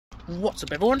What's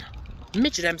up everyone,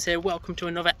 Midget M's here, welcome to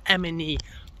another M&E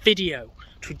video.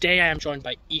 Today I am joined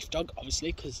by Eefdog,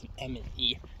 obviously, because it's an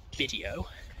M&E video.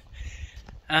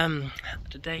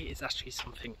 Today is actually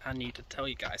something I need to tell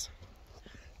you guys.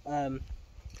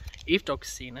 Eefdog's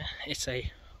seen it, it's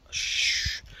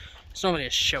not really a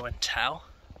show and tell,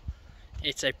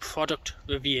 it's a product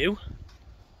review.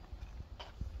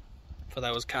 For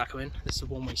those car coming, this is a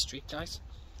one-way street guys,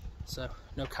 so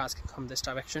no cars can come this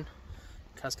direction.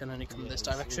 Cars can only come this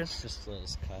direction. It's just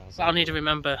those cars. I'll need to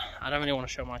remember, I don't really want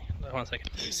to show my, one second.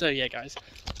 So yeah guys,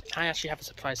 I actually have a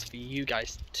surprise for you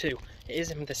guys too. It is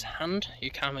in this hand,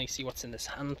 you can't really see what's in this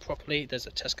hand properly. There's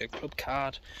a Tesco Club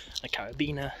card, a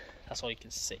carabiner, that's all you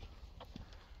can see.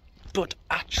 But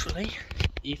actually,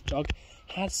 Eefdog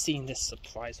has seen this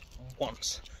surprise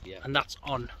once, and that's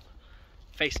on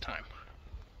FaceTime.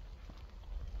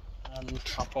 And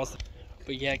I'll pause it.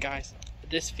 But yeah guys, for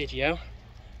this video,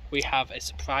 we have a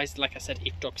surprise. Like I said,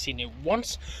 Eefdog's seen it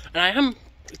once, and I am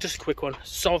just a quick one.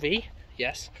 Sorry,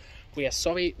 yes, we are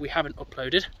sorry we haven't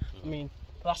uploaded. I mean,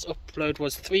 last upload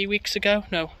was 3 weeks ago.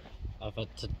 No, I've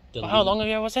had to delete. How long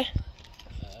ago was it?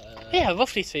 Yeah,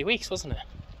 roughly 3 weeks, wasn't it?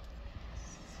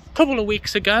 A couple of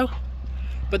weeks ago.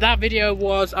 But that video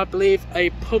was, I believe,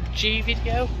 a PUBG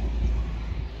video.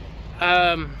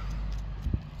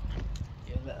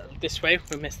 This way,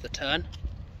 we missed the turn.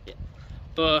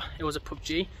 But it was a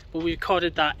PUBG, but we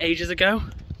recorded that ages ago,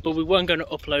 but we weren't going to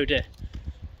upload it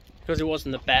because it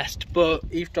wasn't the best. But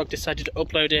Eefdog decided to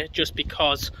upload it just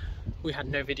because we had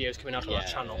no videos coming out on our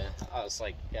channel. I was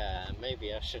like,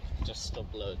 maybe I should just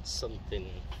upload something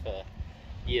for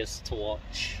years to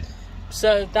watch.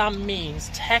 So that means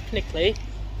technically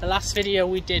the last video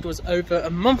we did was over a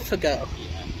month ago.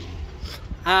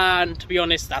 And to be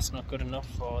honest, that's not good enough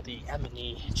for the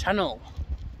M&E channel.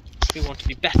 We want to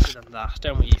be better than that,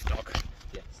 don't we, Eefdog?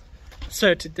 Yes.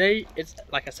 So today it's,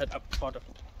 like I said, a product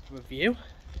review,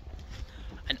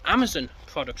 an Amazon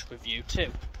product review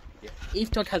too.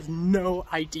 Eefdog has no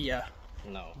idea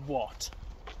what,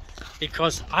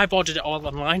 because I've ordered it all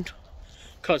online,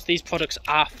 because these products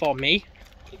are for me.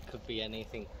 It could be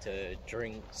anything to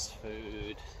drinks,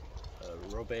 food,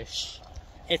 rubbish.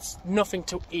 It's nothing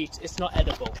to eat, it's not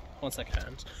edible. 1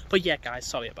 second. But yeah guys,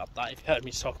 sorry about that. If you heard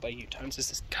me talk about U-turns, it's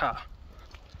this car.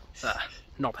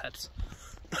 Knobheads.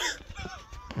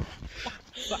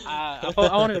 But,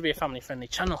 I wanted to be a family friendly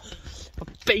channel. But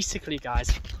basically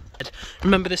guys,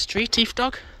 remember the street,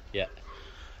 Eefdog? Yeah.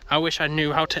 I wish I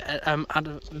knew how to add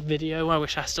a video. I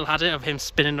wish I still had it of him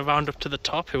spinning around up to the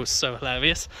top. It was so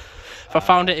hilarious. If I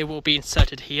found it, it will be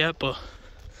inserted here, but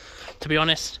to be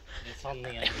honest, it's on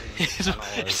the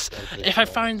if I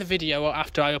find the video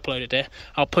after I uploaded it,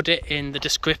 I'll put it in the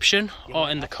description or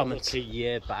in the comments. A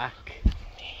year back.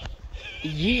 A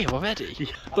year already?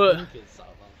 But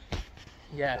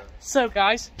yeah. So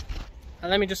guys,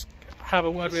 let me just have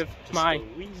a word with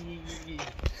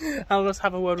I'll just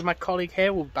have a word with my colleague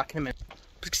here. We'll be back in a minute.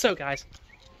 So guys,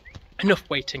 enough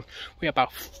waiting. We're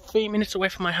about 3 minutes away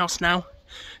from my house now.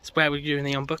 It's where we're doing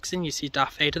the unboxing. You see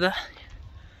Darth Vader there.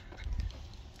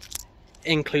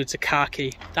 Includes a car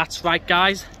key. That's right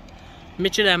guys,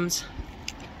 Midget M's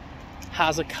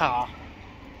has a car.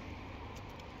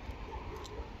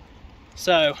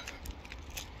 So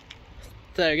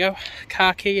there you go,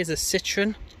 car key is a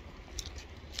Citroen.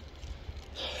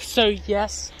 So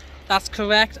yes, that's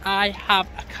correct, I have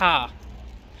a car.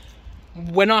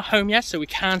 We're not home yet, so we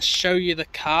can't show you the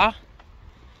car,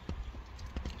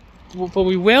 but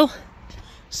we will.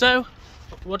 So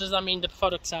what does that mean the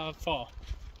products are for?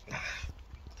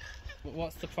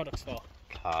 What's the products for?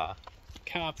 Car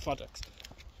products.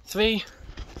 3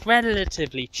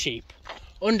 relatively cheap,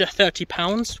 under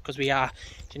 £30 because we are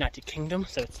United Kingdom,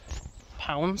 so it's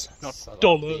pounds, not so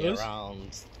dollars.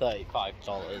 Around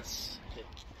 $35.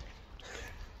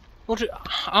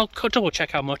 I'll double check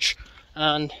how much.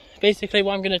 And basically,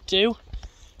 what I'm going to do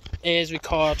is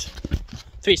record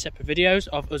 3 separate videos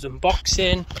of us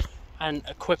unboxing and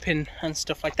equipping and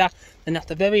stuff like that. Then at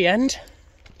the very end,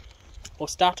 we'll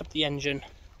start up the engine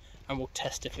and we'll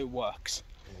test if it works.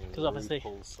 Because obviously,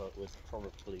 so it would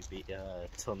probably be a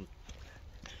ton.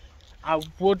 I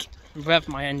would rev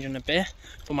my engine a bit,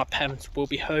 but my parents will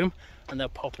be home and they'll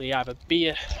probably either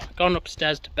be gone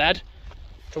upstairs to bed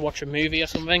to watch a movie or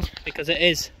something, because it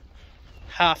is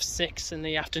 6:30 in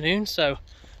the afternoon, so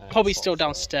probably still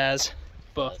downstairs.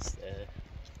 But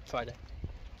Friday.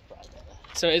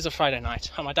 So it is a Friday night,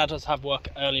 and my dad does have work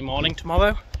early morning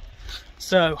tomorrow.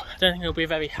 So I don't think he'll be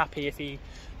very happy if he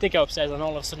did go upstairs and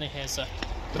all of a sudden he hears a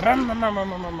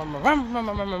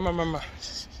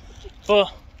but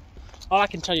all I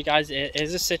can tell you guys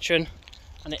is a Citroen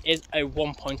and it is a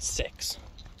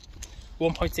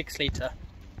 1.6 litre.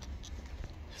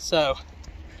 So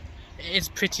it is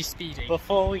pretty speedy.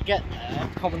 Before we get there,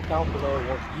 comment down below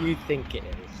what you think it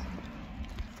is.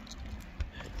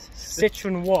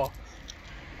 Citroen what?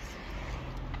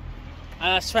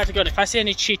 And I swear to God, if I see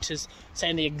any cheaters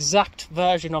saying the exact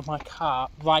version of my car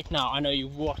right now, I know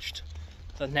you've watched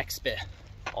the next bit.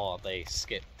 Or they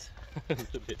skipped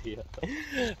the video.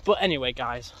 But anyway,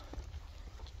 guys,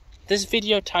 this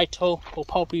video title will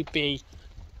probably be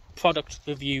product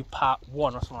review part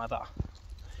 1 or something like that.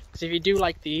 Because if you do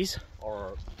like these,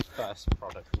 or first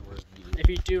product review. if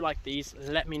you do like these,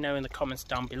 let me know in the comments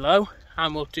down below,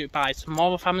 and we'll buy some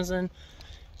more of Amazon.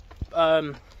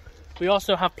 We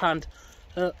also have planned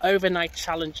an overnight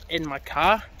challenge in my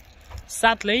car.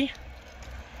 Sadly,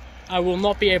 I will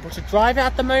not be able to drive it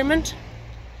at the moment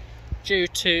due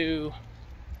to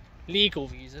legal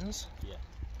reasons. Yeah.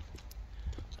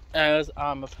 As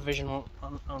I'm a provisional,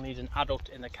 I'll need an adult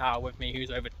in the car with me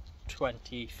who's over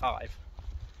 25.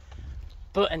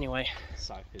 But anyway,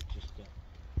 So I could just go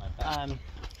like that.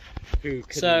 Who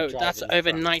could so be that's driving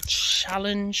overnight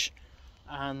challenge,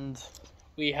 and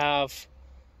we have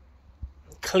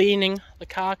cleaning the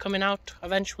car coming out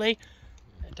eventually.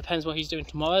 It depends what he's doing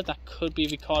tomorrow. That could be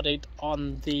recorded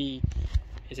on the,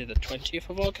 is it the 20th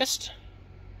of August?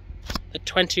 The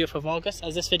 20th of August,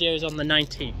 as this video is on the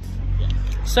 19th. Yeah.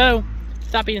 So,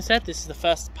 that being said, this is the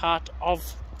first part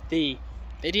of the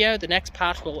video. The next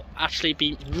part will actually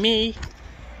be me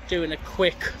doing a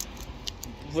quick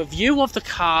review of the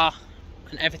car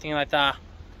and everything like that.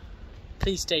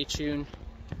 Please stay tuned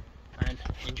and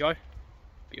enjoy.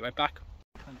 Be right back.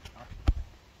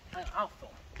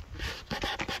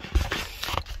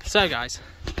 So guys,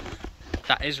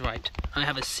 that is right. I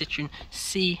have a Citroen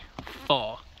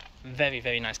C4. Very,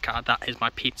 very nice car. That is my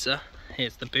pizza.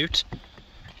 Here's the boot.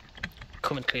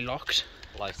 Currently locked.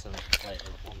 License plate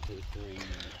 1, 2, 3,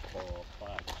 4,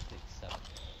 5, 6, 7.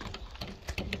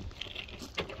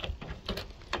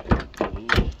 Ooh,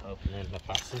 opening the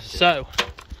passenger. So,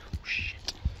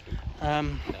 shit.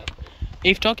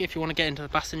 Eve Dog, if you want to get into the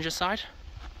passenger side,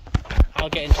 I'll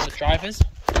get into the driver's.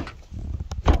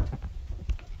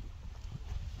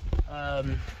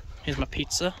 Here's my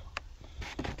pizza.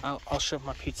 I'll shove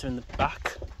my pizza in the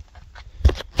back.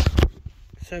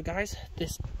 So guys,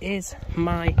 this is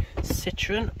my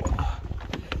Citroen.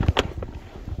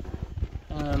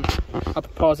 I'll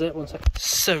pause it 1 second.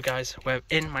 So guys, we're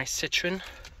in my Citroen,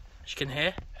 as you can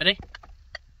hear. Ready?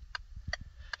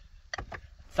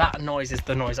 That noise is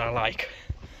the noise I like.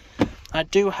 I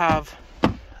do have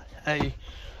a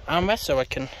armrest so I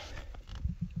can,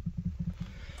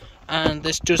 and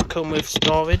this does come with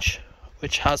storage,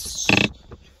 which has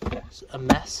a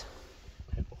mess.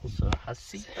 It also has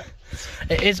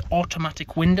seatbelts. It is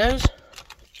automatic windows.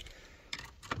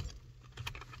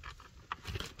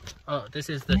 Oh, this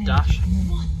is the dash.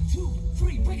 1, 2,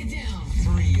 3, break it down.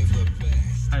 3 of the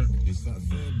best. It's that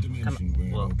third dimension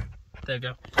where Well, There you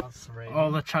go. that's the radio.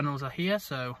 All the channels are here,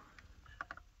 so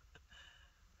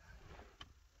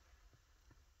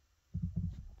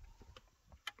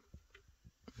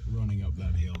running up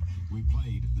that hill, we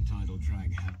played the title track.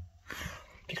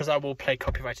 because I will play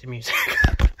copyrighted music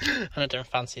and I don't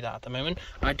fancy that at the moment.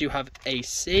 I do have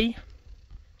AC,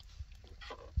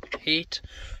 heat.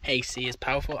 AC is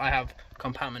powerful. I have a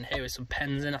compartment here with some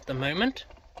pens in at the moment.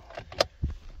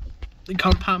 The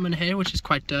compartment here, which is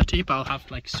quite dirty, but I'll have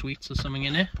like sweets or something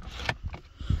in it.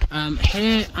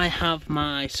 Here I have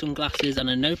my sunglasses and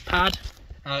a notepad.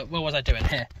 What was I doing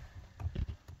here?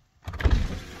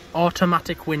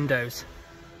 Automatic windows.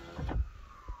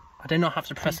 I do not have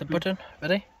to press a button.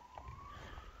 Ready?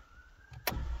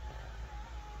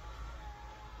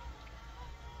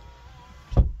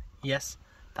 Yes,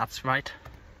 that's right.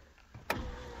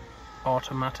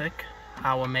 Automatic.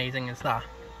 How amazing is that?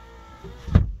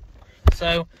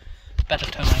 So, better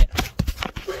turn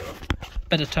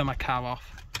my car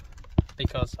off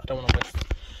because I don't want to waste.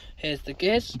 Here's the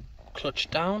gears.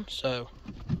 Clutch down. So,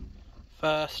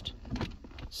 first,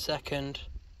 second,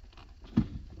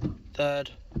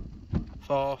 third,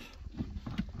 fourth,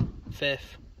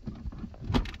 fifth,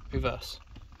 reverse.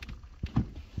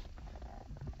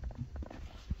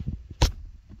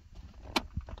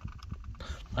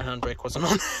 My handbrake wasn't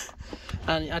on.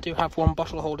 And I do have one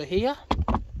bottle holder here,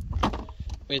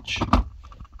 which my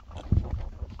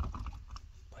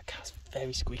car's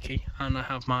very squeaky, and I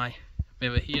have my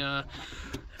mirror here.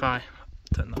 If I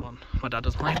turn that on, my dad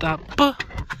doesn't like that, but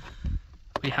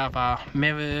we have our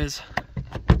mirrors,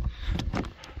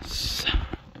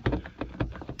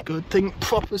 good thing.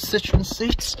 Proper Citroen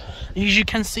seats. As you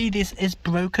can see, this is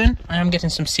broken. I am getting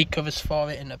some seat covers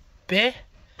for it in a bit.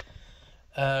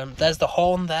 There's the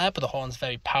horn there, but the horn's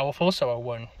very powerful, so I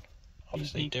won't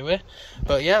obviously do it.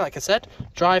 But yeah, like I said,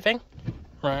 driving.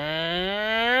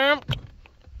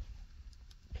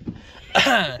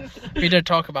 We don't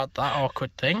talk about that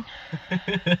awkward thing.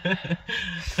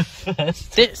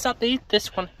 Sadly,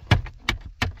 this one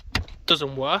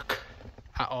doesn't work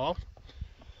at all.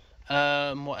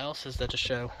 What else is there to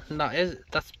show? My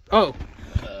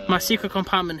secret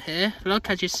compartment here. Look,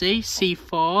 as you see,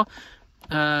 C4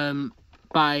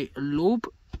 by Loeb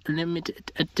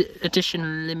limited edition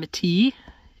limitee.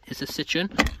 It's a Citroen.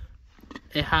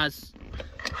 It has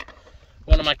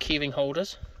one of my keyring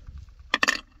holders,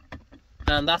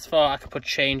 and that's for I could put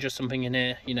change or something in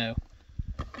here, you know.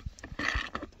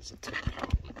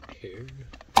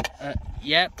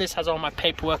 Yeah, this has all my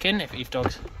paperwork in. If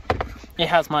dogs, it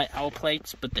has my L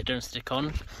plates, but they don't stick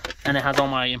on, and it has all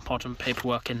my important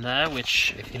paperwork in there.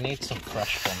 Which, if you need some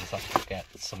fresh ones, I could get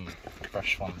some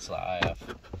fresh ones that I have.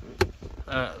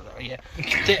 Yeah.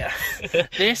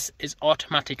 This is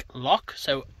automatic lock,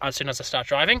 so as soon as I start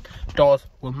driving, doors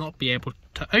will not be able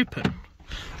to open.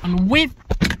 And with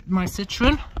my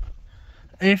Citroen,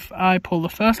 if I pull the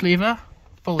first lever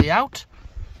fully out,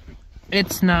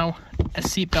 it's now a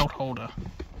seatbelt holder,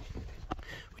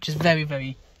 which is very,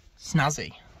 very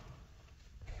snazzy.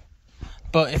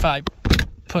 But if I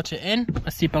put it in, my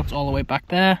seatbelt's all the way back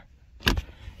there,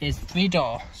 is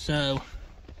 3-door. So,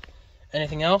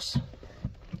 anything else?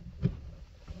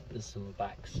 There's some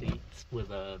back seats with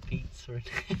a pizza in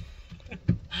it.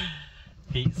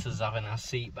 Pizza's having a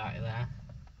seat back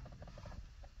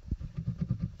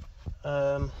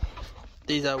there.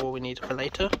 These are what we need for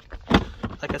later.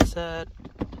 Like I said,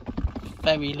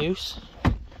 very loose.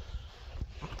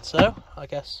 So, I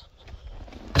guess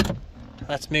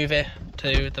let's move it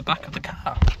to the back of the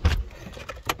car.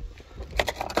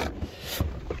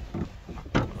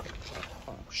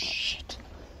 Oh shit.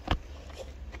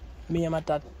 Me and my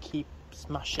dad keep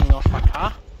smashing off my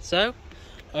car. So,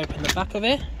 open the back of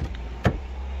it.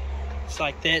 It's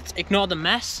like this. Ignore the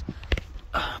mess.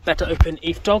 Better open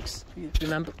ETH dogs.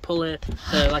 Remember, pull it.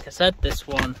 Like I said, this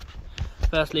one.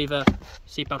 First lever,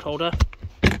 seatbelt holder.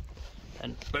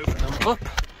 And both of them up.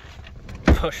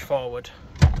 Push forward.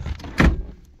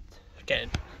 Getting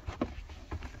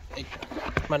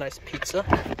my nice pizza.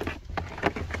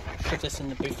 Put this in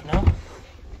the booth now.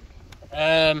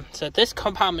 So this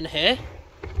compartment here,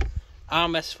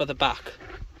 armrest for the back,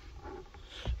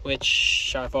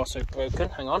 which I've also broken.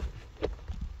 Hang on.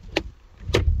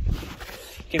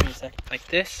 Give me a sec. Like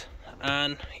this,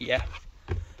 and yeah,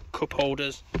 cup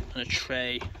holders and a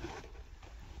tray,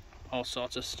 all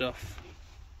sorts of stuff.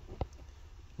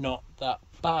 Not that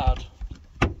bad.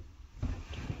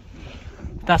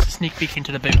 That's a sneak peek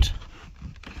into the boot.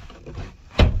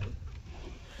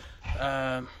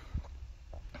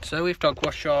 So we've dog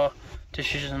wash your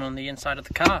dishes on the inside of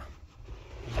the car.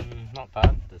 Not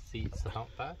bad. The seats are not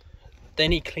bad. They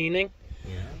need cleaning.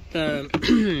 Yeah.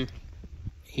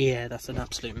 Yeah, that's an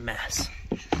absolute mess.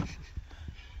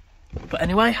 But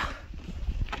anyway,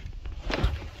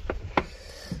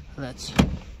 let's.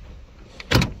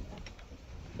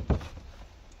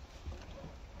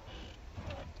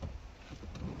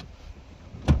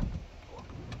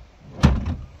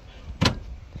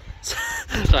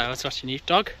 Sorry, I was watching ETH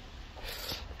dog.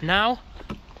 Now,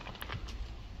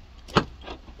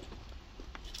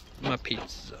 my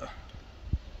pizza.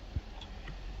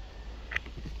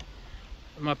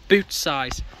 My boot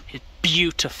size is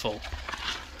beautiful.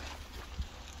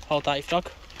 Hold that, ETH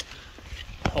dog.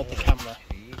 Hold the camera.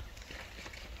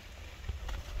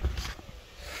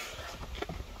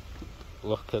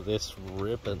 Look at this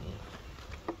ribbon.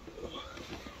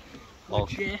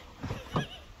 Legit.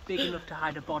 Big enough to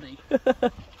hide a body.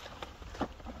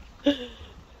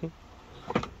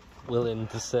 Willing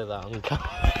to say that on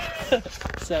camera.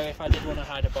 So if I did want to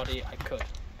hide a body, I could.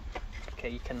 Okay,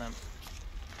 you can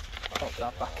pop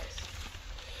that back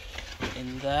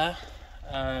in there.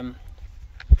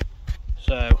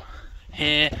 So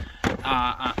here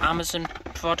are our Amazon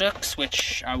products,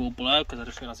 which I will blur because I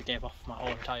just realised I gave off my whole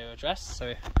entire address.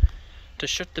 So to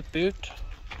shut the boot,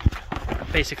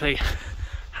 basically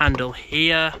handle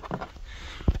here,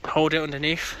 hold it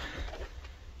underneath,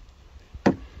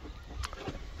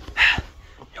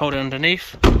 hold it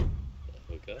underneath,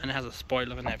 Okay. and it has a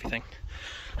spoiler and everything.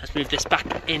 Let's move this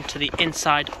back into the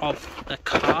inside of the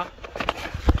car,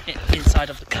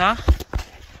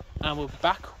 and we'll be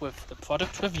back with the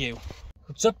product review.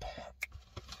 What's up?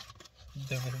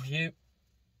 The review.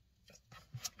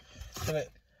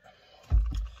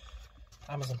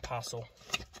 Amazon parcel.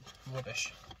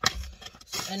 Rubbish.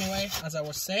 So anyway, as I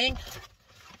was saying,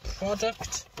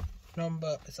 product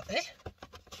number, is that it?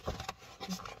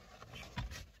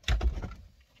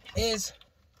 Is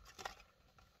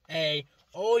a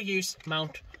all-use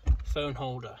mount phone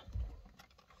holder.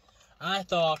 I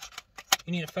thought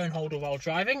you need a phone holder while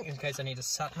driving in case I need a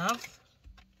sat nav.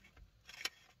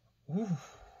 Ooh.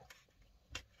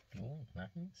 Oh,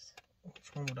 nice.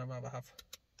 Which one would I rather have?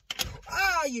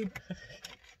 Ah, you!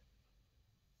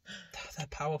 They're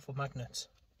powerful magnets.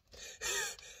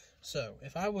 So,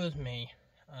 if I was me,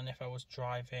 and if I was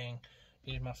driving,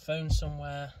 needed my phone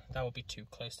somewhere, that would be too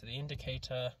close to the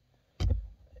indicator.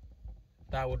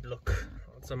 That would look,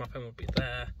 so my phone would be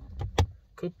there.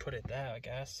 Could put it there, I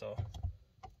guess, or...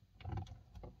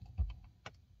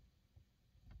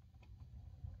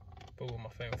 But will my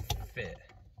phone fit?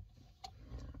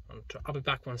 I'll be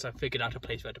back once I've figured out a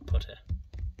place where to put it.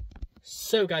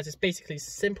 So guys, it's basically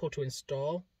simple to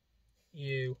install.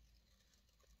 You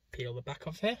peel the back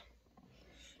off here.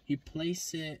 You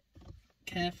place it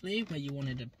carefully where you want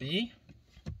it to be.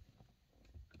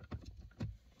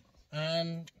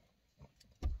 And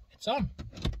it's on.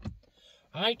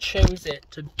 I chose it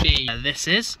to be this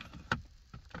is.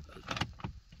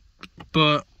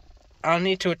 But I'll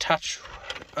need to attach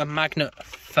a magnet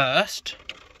first.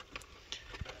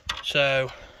 So,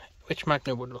 which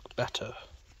magnet would look better?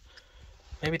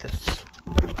 Maybe the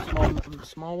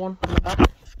small one on the back?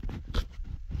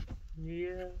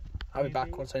 Yeah. I'll be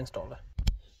back once I install it.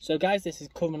 So guys, this is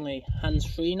currently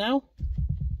hands-free now.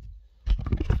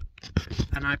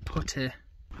 And I put it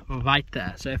right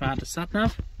there. So if I had a sat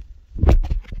nav,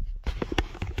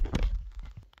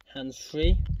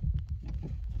 hands-free,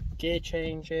 gear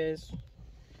changes,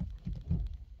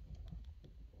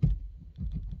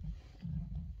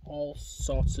 all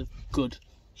sorts of good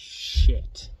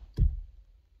shit.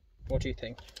 What do you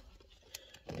think?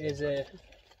 Is it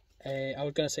a, I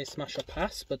was going to say smash or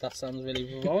pass, but that sounds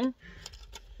really wrong.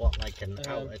 What, like an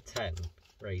out of 10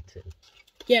 rating?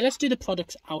 Yeah, let's do the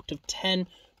products out of 10,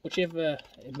 whichever,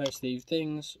 most of these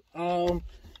things. If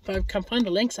I can find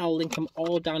the links, I'll link them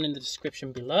all down in the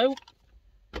description below.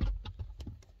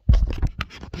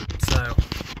 So,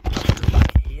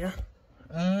 back here.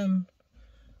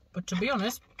 But to be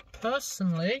honest,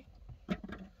 personally,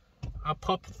 I'll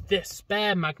pop this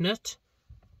spare magnet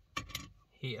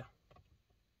here.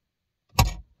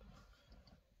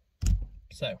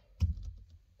 So,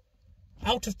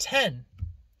 out of 10.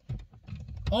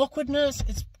 Awkwardness,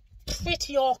 it's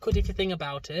pretty awkward if you think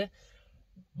about it.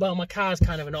 Well, my car's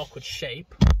kind of an awkward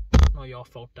shape. It's not your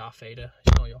fault, Darth Vader.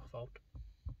 It's not your fault.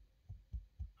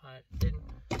 I didn't.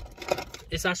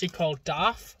 It's actually called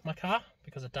Darth, my car,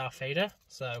 because of Darth Vader.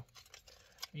 So,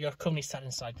 you're currently sat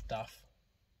inside Darth.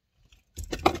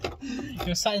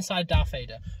 You're sat inside Darth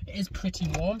Vader. It is pretty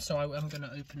warm, so I'm going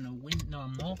to open the window. No,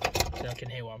 I'm not. So I can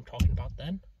hear what I'm talking about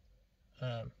then.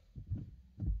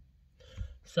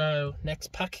 So,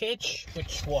 next package.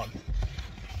 Which one?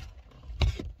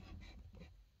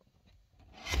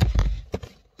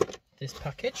 This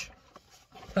package.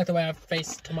 I like the way I've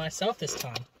faced to myself this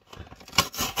time.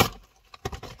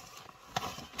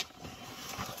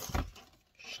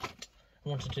 I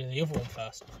wanted to do the other one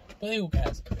first, but who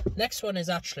cares? Next one is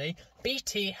actually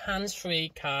BT hands-free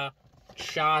car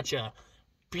charger.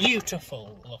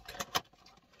 Beautiful look.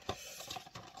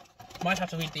 Might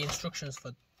have to read the instructions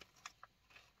for.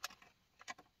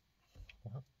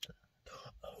 What the?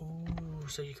 Oh,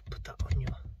 so you can put that on your.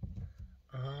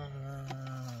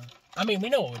 I mean, we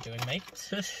know what we're doing, mate.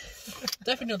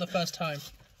 Definitely not the first time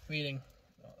reading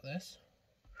this.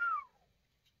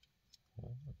 Oh,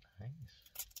 nice.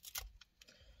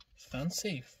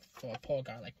 Fancy for a poor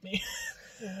guy like me.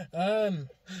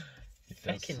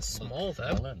 Fucking small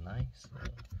though. Nice.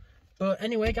 But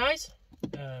anyway, guys,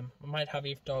 I might have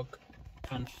Eve Dog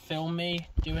and film me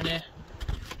doing it.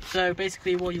 So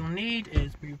basically, what you'll need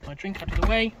is move my drink out of the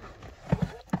way.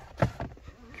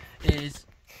 Is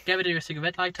get rid of your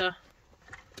cigarette lighter.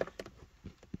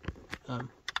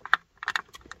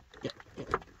 Yeah.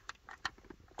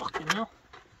 Fucking hell.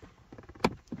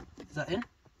 Is that in?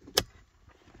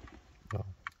 No.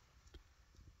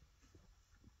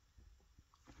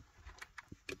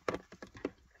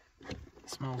 It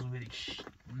smells really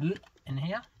in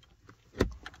here.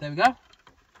 There we go.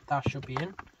 That should be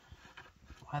in.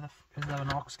 Why the f is there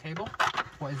an aux cable?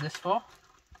 What is this for?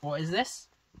 What is this?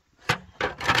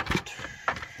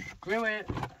 Screw it.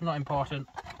 Not important.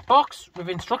 Box with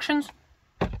instructions.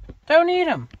 Don't need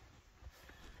them.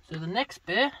 So the next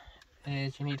bit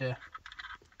is you need to.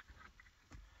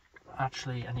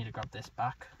 Actually, I need to grab this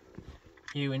back.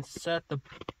 You insert the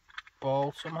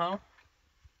ball somehow.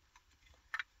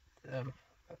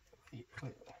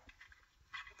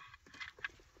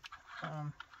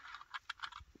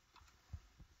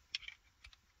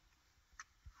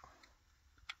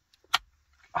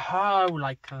 Oh,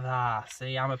 like that.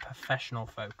 See, I'm a professional,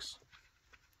 folks.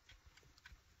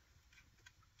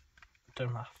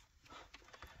 Don't laugh.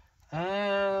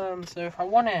 So if I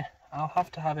want it, I'll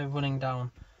have to have it running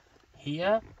down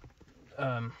here.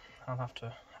 I'll have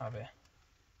to have it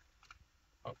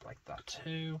up like that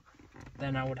too.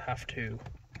 Then I would have to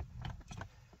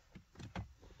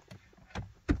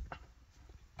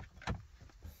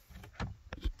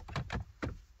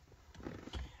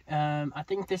I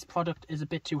think this product is a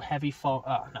bit too heavy for,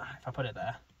 oh no, if I put it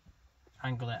there,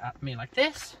 angle it at me like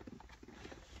this,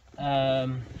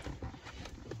 run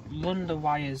the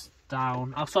wires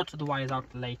down. I'll sort the wires out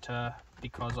later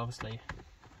because obviously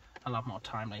I'll have more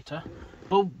time later.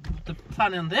 But the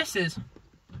plan on this is,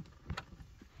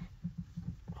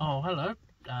 oh hello,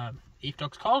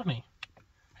 EveDogs called me.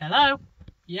 Hello,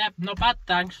 yeah, not bad,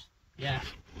 thanks. Yeah,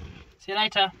 see you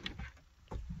later.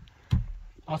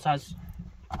 Also has,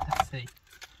 let's see.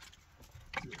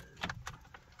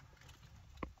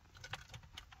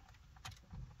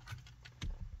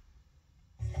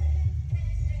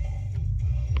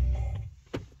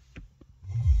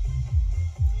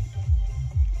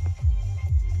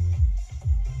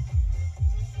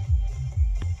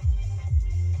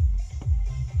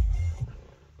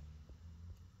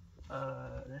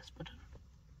 This button.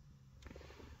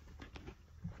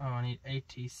 Oh, I need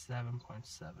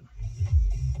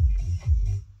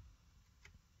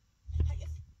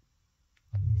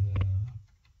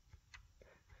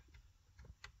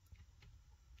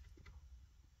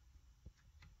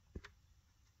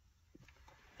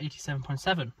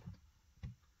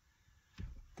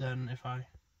Then if I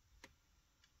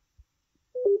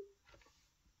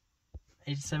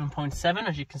 87.7,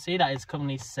 as you can see, that is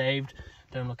currently saved.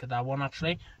 Don't look at that one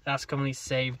actually. That's currently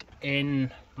saved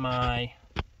in my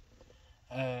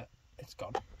it's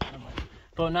gone.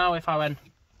 But now if I went,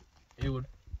 it would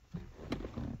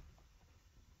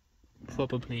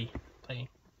probably play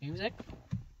music.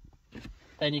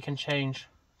 Then you can change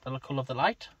the colour of the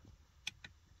light.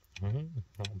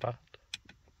 Not bad.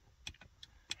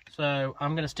 So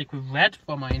I'm going to stick with red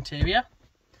for my interior.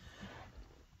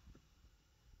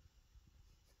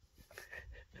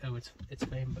 Oh, it's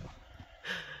rainbow.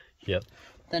 Yep.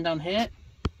 Then down here,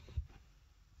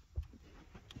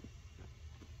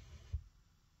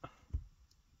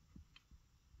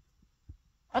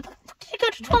 how the fuck did you go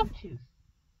to 12?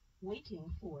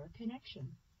 Waiting for connection.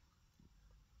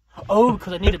 Oh,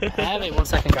 because I need a pair. Wait 1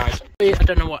 second, guys. I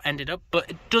don't know what ended up, but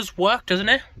it does work, doesn't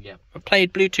it? Yep. I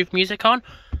played Bluetooth music on.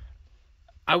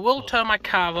 I will turn my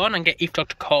car on and get EveDog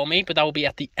to call me, but that will be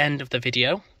at the end of the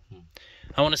video.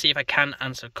 I want to see if I can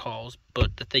answer calls,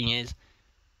 but the thing is,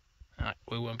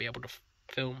 we won't be able to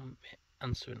film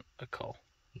answering a call.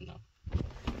 No.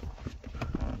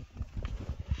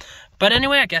 But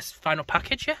anyway, I guess final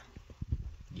package, yeah?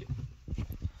 Yep.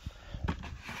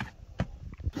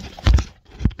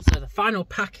 So the final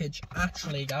package,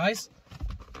 actually, guys,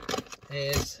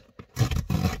 is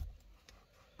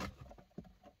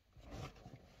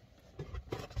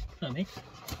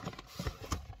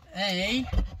a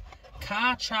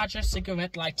car charger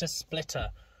cigarette lighter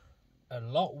splitter. A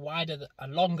lot wider,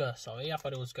 longer, sorry. I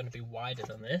thought it was going to be wider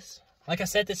than this. Like I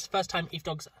said, this is the first time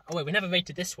EveDogs... Oh wait, we never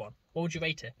rated this one. What would you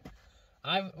rate it?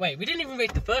 Wait, we didn't even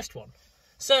rate the first one.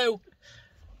 So,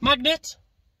 magnet,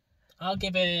 I'll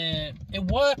give it... It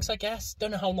works, I guess.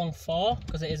 Don't know how long for,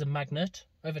 because it is a magnet.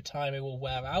 Over time, it will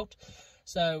wear out.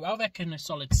 So, I reckon a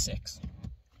solid 6.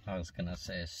 I was gonna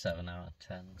say 7 out of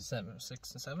 10. 6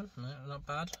 and 7. No, not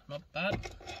bad. Not bad.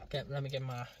 Let me get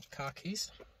my car keys.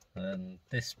 And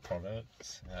this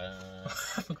product, I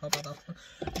forgot about that one.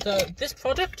 So this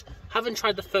product, haven't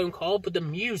tried the phone call, but the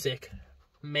music,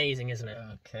 amazing, isn't it?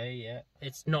 Okay, yeah.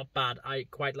 It's not bad. I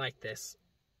quite like this.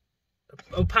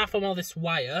 Apart from all this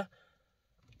wire,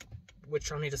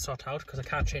 which I'll need to sort out because I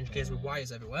can't change gears with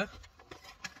wires everywhere.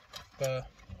 But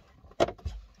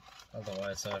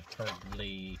otherwise, I'd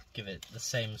probably give it the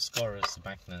same score as the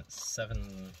magnet,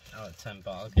 7 out of 10.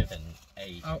 But I'll give it an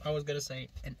 8. I was gonna say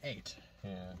an 8.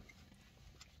 Yeah.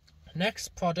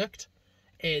 Next product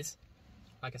is,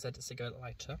 like I said, a cigarette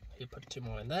lighter. You put 2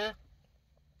 more in there.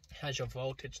 Has your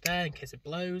voltage there in case it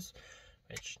blows,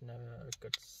 which never a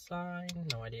good sign.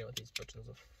 No idea what these buttons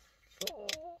are for.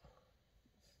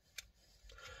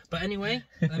 But anyway,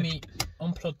 let me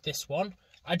unplug this one.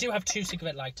 I do have 2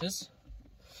 cigarette lighters.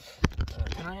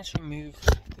 Can I actually move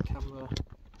the camera? My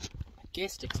gear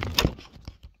sticks in the way.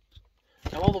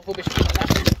 Now all the rubbish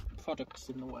products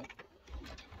in the way.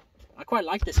 I quite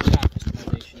like this car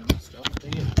customization and stuff, do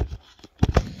you?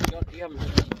 You haven't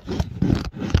heard of it.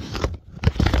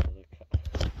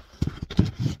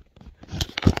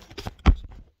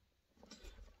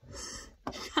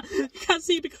 You can't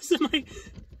see because of my...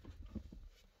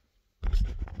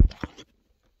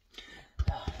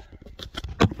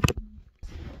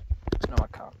 No, I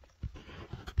can't.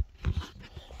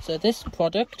 So this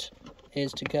product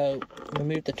is to go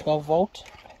remove the 12 volt,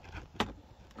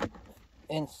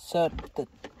 insert the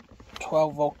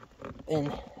 12 volt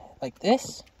in like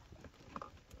this,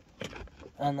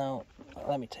 and now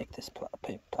let me take this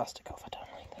plastic off. I don't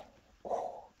like that.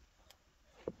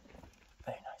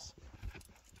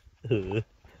 Ooh. Very nice.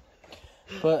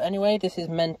 But anyway, this is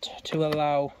meant to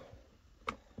allow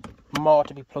more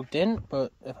to be plugged in,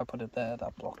 but if I put it there,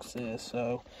 that blocks it,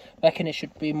 so I reckon it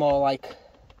should be more like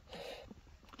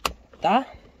that.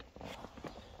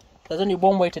 There's only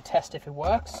one way to test if it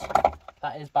works.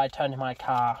 That is by turning my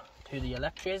car to the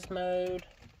electric mode.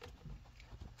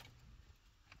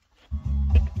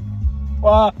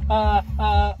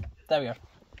 There we go.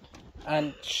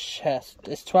 And chest.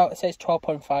 It's 12. It says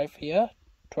 12.5 here.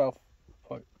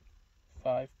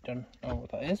 12.5. Don't know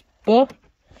what that is. But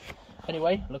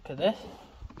anyway, look at this.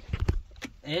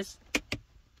 Is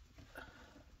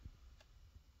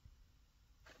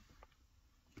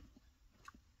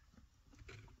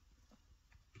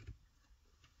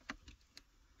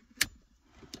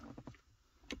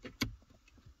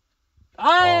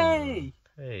Hey!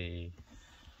 Hey.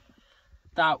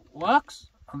 That works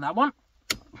on that one.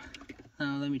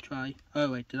 Now let me try.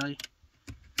 Oh wait, did I?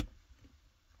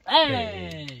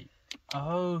 Hey!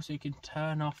 Oh, so you can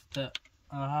turn off the...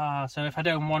 so if I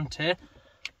don't want it,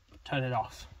 turn it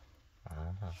off.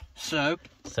 So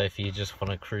if you just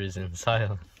want to cruise in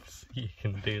silence, you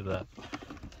can do that.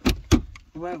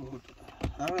 Well,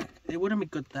 it wouldn't be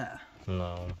good there.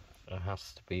 No, it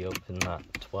has to be up in that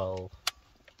 12.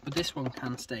 But this one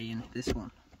can stay in this one.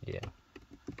 Yeah.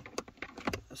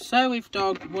 So if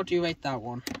dog, what do you rate that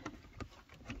one?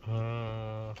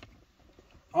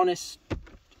 Honest,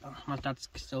 my dad's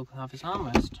still gonna have his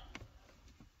armrest.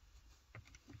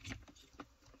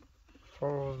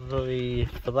 Probably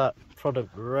for that product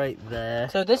right there.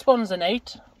 So this one's an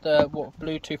 8, the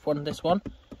Bluetooth one, this one.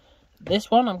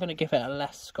 This one I'm going to give it a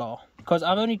less score. Because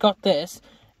I've only got this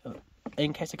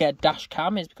in case I get a dash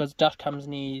cam, is because dash cams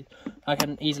need... I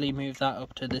can easily move that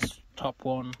up to this top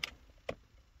one.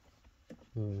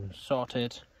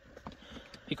 Sorted.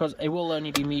 Because it will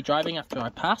only be me driving after I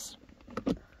pass.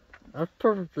 I'd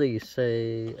probably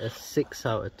say a 6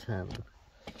 out of 10.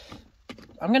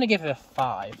 I'm going to give it a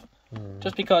 5.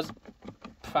 Just because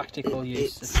practical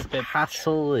use is a bit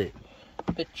hassle. A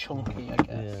bit chunky, I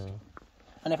guess. Yeah.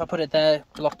 And if I put it there,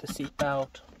 block the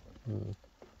seatbelt.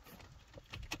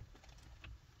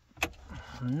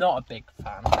 Not a big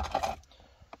fan.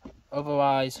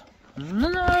 Otherwise,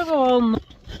 overall,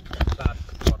 bad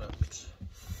product.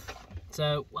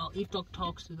 So, well, Eve Dog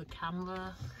talks to the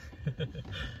camera.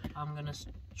 I'm gonna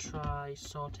try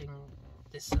sorting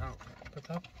this out. Put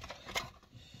up.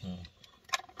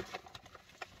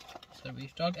 So,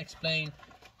 Eve Dog, explain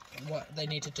what they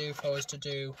need to do for us to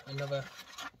do another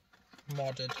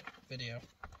modded video.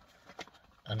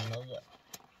 Another?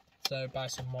 So, buy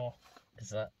some more. Is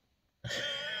that?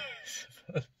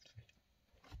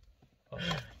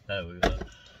 There we go.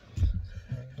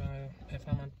 If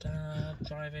I'm a dad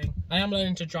driving, I am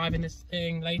learning to drive in this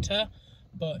thing later,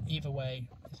 but either way,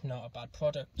 it's not a bad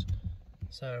product.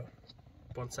 So,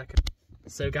 1 second.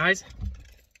 So, guys,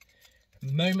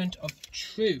 moment of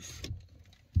truth.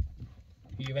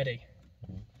 Are you ready?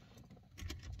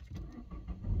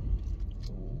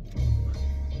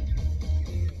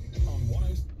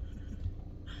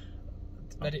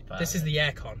 Ready? This is the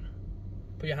aircon.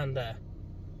 Put your hand there.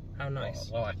 How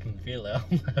nice. Well, I can feel it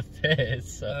on my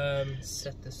face. So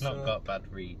set this not up. got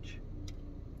bad reach.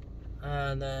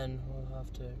 And then we'll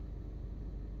have to...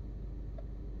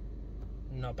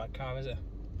 Not bad car, is it?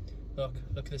 Look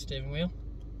at the steering wheel.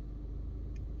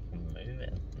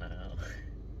 Moving now.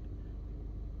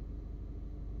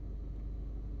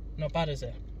 Not bad, is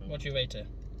it? What do you rate it?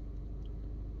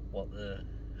 What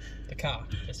the car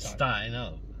this time? Starting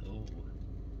up. Ooh.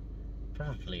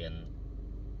 Probably a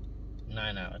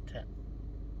 9 out of 10.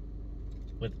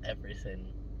 With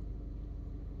everything.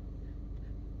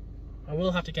 I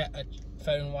will have to get a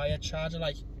phone wire charger,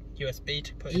 like USB,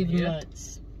 to put Even in here. though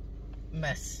it's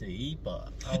messy,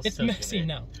 but it's messy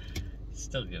now.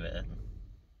 Still give it a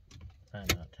 9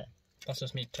 out of 10. That's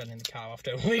just me turning the car off,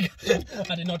 don't we?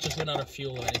 I did not just run out of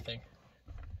fuel or anything.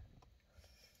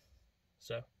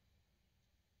 So,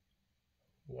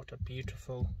 what a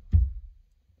beautiful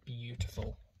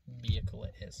beautiful vehicle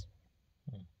it is.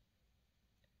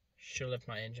 Should have left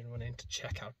my engine running to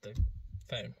check out the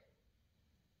phone.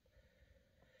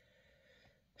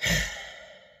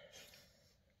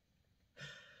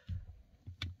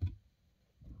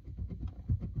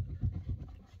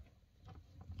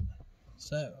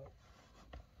 So,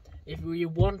 if you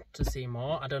want to see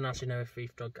more, I don't actually know if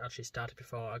Reef Dog actually started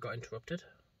before I got interrupted.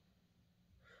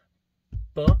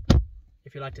 But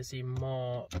if you'd like to see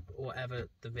more, whatever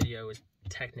the video is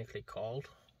technically called,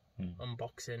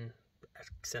 unboxing,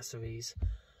 accessories,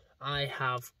 I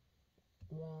have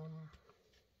one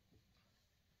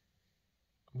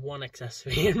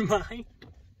accessory in mind.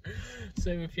 So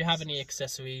if you have any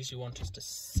accessories you want us to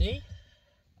see,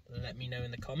 let me know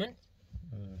in the comments.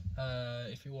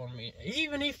 If you want me,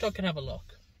 even if Dog can have a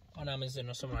look on Amazon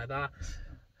or something like that.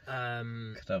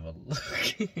 Could have a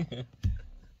look.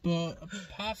 But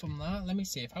apart from that, let me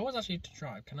see. If I was actually to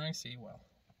drive, can I see well?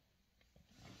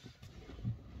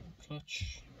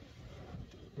 Clutch.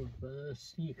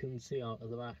 Reverse, you can see out of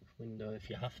the back window if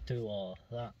you have to, or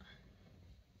that.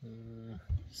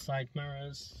 Side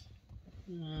mirrors,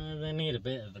 they need a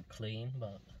bit of a clean,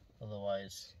 but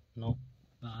otherwise not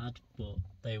bad, but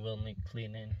they will need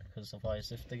cleaning, because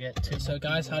otherwise if they get too So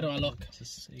guys, how do I look? to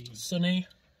see. Sunny,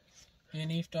 me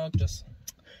and Eve Dog just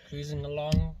cruising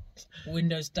along,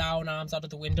 windows down, arms out of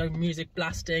the window, music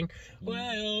blasting.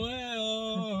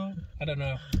 Well, I don't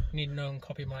know, need no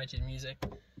copyrighted music.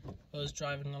 I was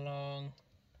driving along.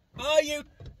 Are you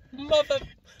mother,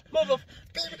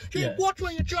 Yeah. watch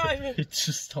where you're driving? It's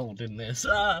just holding this.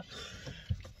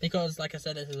 Because like I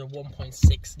said, this is a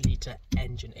 1.6 litre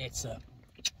engine. It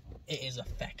is a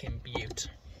feckin' beaut.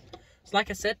 So like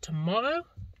I said, tomorrow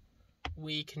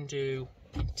we can do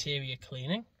interior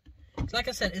cleaning. So like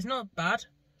I said, it's not bad.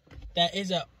 There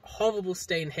is a horrible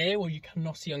stain here where you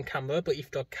cannot see on camera, but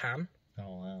Eve Dog can.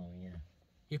 Oh wow, yeah.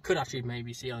 You could actually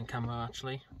maybe see on camera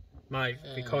actually. My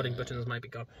recording buttons might be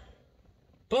gone.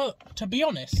 But to be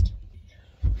honest,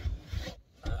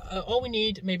 all we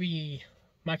need, maybe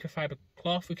microfiber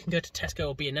cloth. We can go to Tesco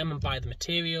or B&M and buy the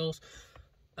materials.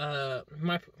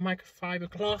 Microfiber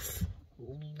cloth,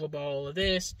 rub all of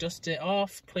this, dust it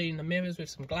off, clean the mirrors with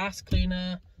some glass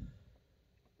cleaner.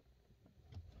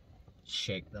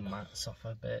 Shake the mats off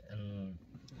a bit and...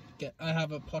 I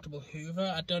have a portable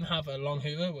hoover. I don't have a long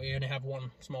hoover, we only have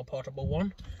one small portable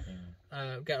one.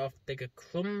 Get off bigger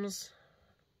crumbs.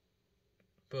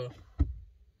 But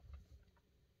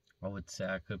I would say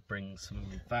I could bring some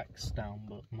vacs down,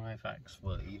 but my vacs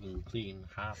will even clean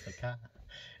half a car.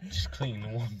 Just clean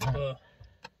one vac. But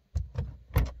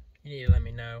you need to let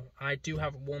me know. I do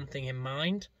have one thing in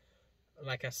mind,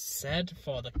 like I said,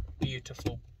 for the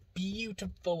beautiful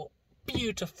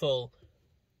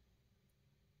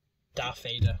Darth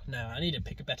Vader. No, I need to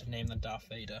pick a better name than Darth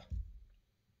Vader.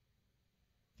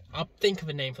 I'll think of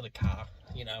a name for the car,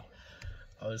 you know.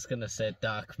 I was gonna say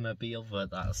Darkmobile,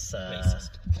 but that's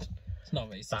Racist. It's not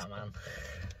racist. Batman.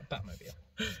 Batmobile.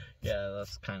 Yeah,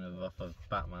 that's kind of off of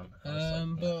Batman.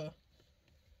 But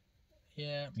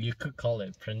yeah, you could call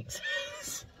it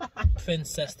Princess.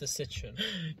 Princess the Citroen.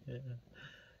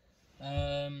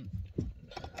 Yeah.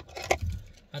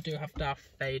 I do have Darth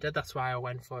Vader. That's why I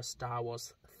went for a Star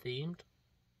Wars themed.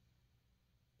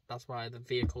 That's why the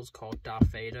vehicle's called Darth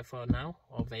Vader for now,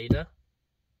 or Vader.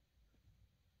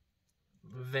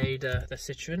 Vader the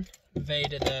Citroen,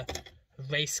 Vader the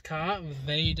race car,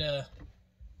 Vader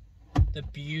the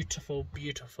beautiful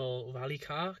rally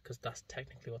car, because that's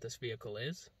technically what this vehicle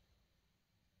is.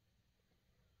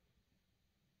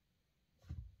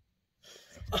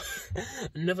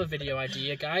 Another video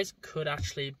idea, guys, could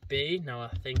actually be, now I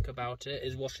think about it,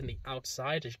 is watching the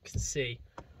outside. As you can see,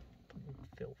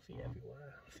 filthy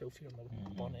everywhere, filthy on the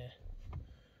bonnet.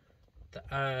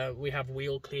 We have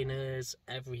wheel cleaners,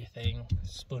 everything,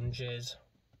 sponges.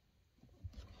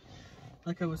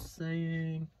 Like I was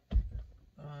saying,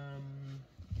 I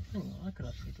could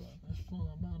actually drive this, not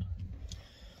that bad.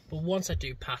 But once I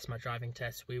do pass my driving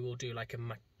test, we will do like a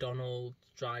McDonald's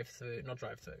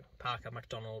park at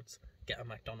McDonald's, get a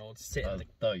McDonald's, sit in the... I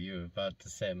thought you were about to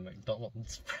say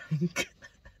McDonald's prank.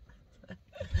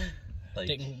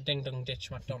 Like, ding dong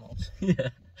ditch McDonald's. yeah.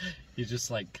 You're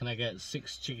just like, can I get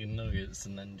 6 chicken nuggets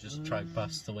and then just drive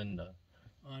past the window?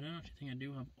 Oh, I don't actually think I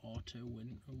do have auto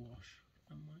window wash.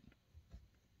 Never mind.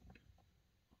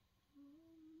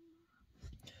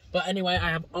 But anyway, I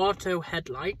have auto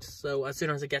headlights, so as soon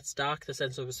as it gets dark, the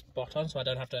sensor is spot on, so I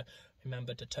don't have to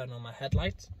remember to turn on my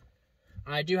headlights.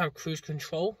 I do have cruise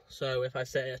control, so if I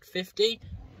set it at 50,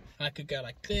 I could go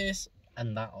like this.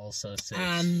 And that also saves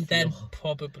and then fuel.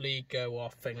 probably go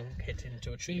off and hit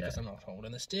into a tree because Yeah. I'm not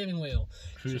holding the steering wheel.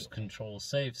 Cruise control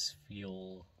saves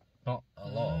fuel. Not a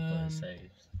lot, but it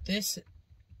saves. This,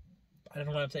 I don't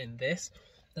know what I'm saying. This,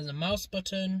 there's a mouse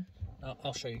button.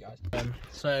 I'll show you guys.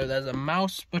 So there's a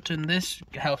mouse button. This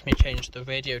helps me change the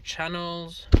radio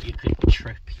channels. You could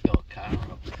trip your car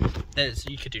up.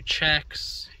 You could do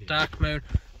checks, dark mode.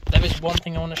 There is one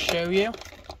thing I want to show you.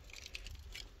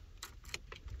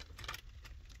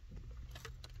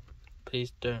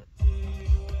 Please don't.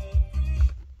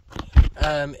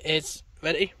 It's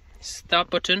ready. Start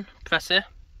button. Press it.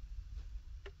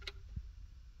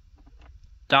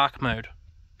 Dark mode.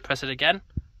 Press it again.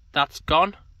 That's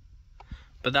gone,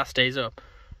 but that stays up.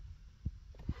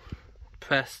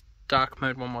 Press dark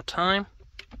mode one more time.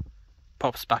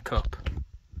 Pops back up.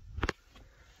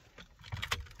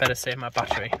 Better save my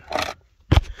battery.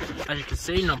 As you can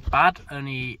see, not bad.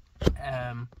 Only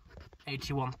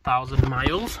 81,000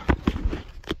 miles.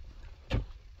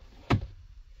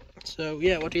 So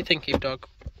yeah, what do you think, Dog?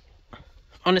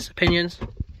 Honest opinions.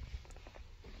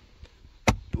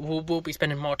 We'll be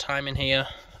spending more time in here,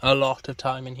 a lot of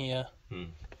time in here.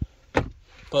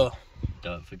 But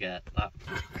Don't forget that.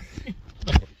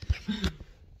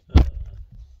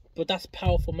 but that's a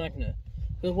powerful magnet.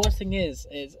 The worst thing is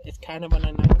it's kind of on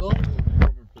an angle.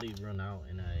 Probably run out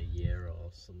in a year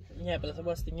or something. Yeah, but the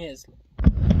worst thing is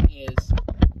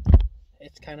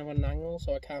it's kind of on an angle,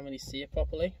 so I can't really see it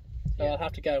properly. So I'll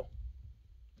have to go.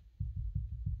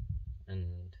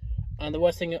 And the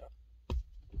worst thing,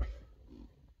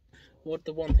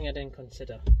 the one thing I didn't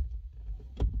consider,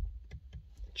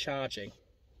 charging.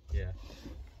 Yeah.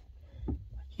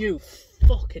 You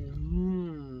fucking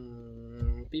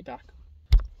be back.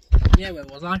 Yeah, where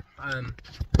was I?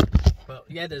 Well,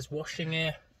 yeah, there's washing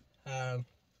here.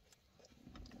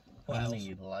 What How else?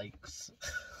 many likes?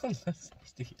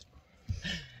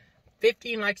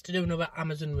 15 likes to do another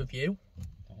Amazon review.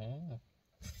 Oh,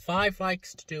 5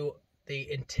 likes to do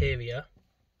the interior.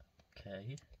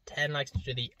 okay. 10 likes to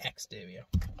do the exterior.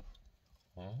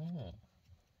 Oh.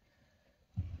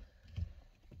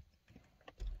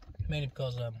 Mainly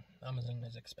because Amazon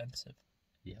is expensive.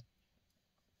 Yeah.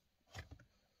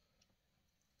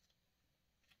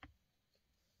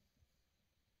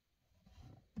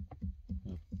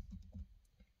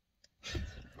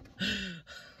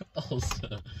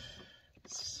 Also,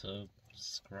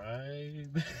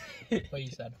 subscribe. What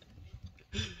you said.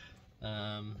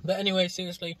 Um, But anyway,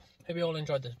 seriously, hope you all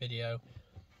enjoyed this video.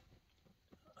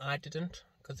 I didn't,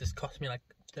 because this cost me like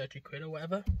 30 quid or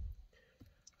whatever.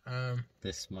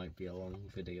 this might be a long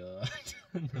video.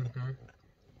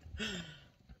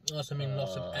 Also mean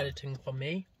lots of editing for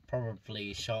me.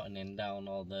 Probably shortening down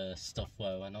all the stuff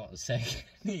where we're not saying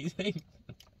anything.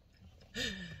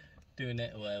 Doing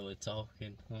it where we're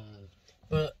talking.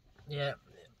 But yeah,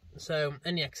 so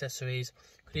any accessories,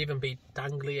 could even be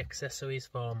dangly accessories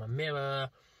for my mirror,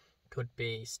 could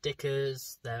be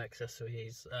stickers, their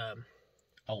accessories.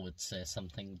 I would say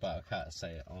something, but I can't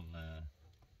say it on that.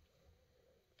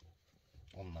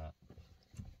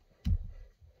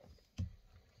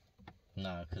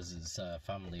 No, because it's a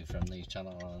family friendly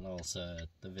channel and also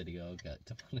the video will get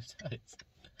demonetized.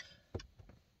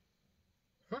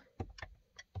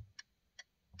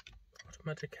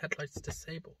 Automatic headlights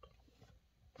disabled.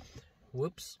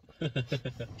 Whoops.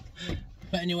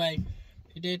 But anyway,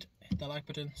 if you did, hit the like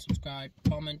button, subscribe,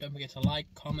 comment. Don't forget to like,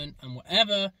 comment, and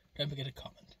whatever. Don't forget to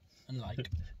comment and like.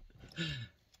 Did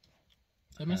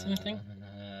I miss anything?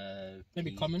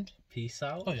 Maybe comment. Peace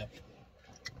out. Oh yeah.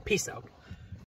 Peace out.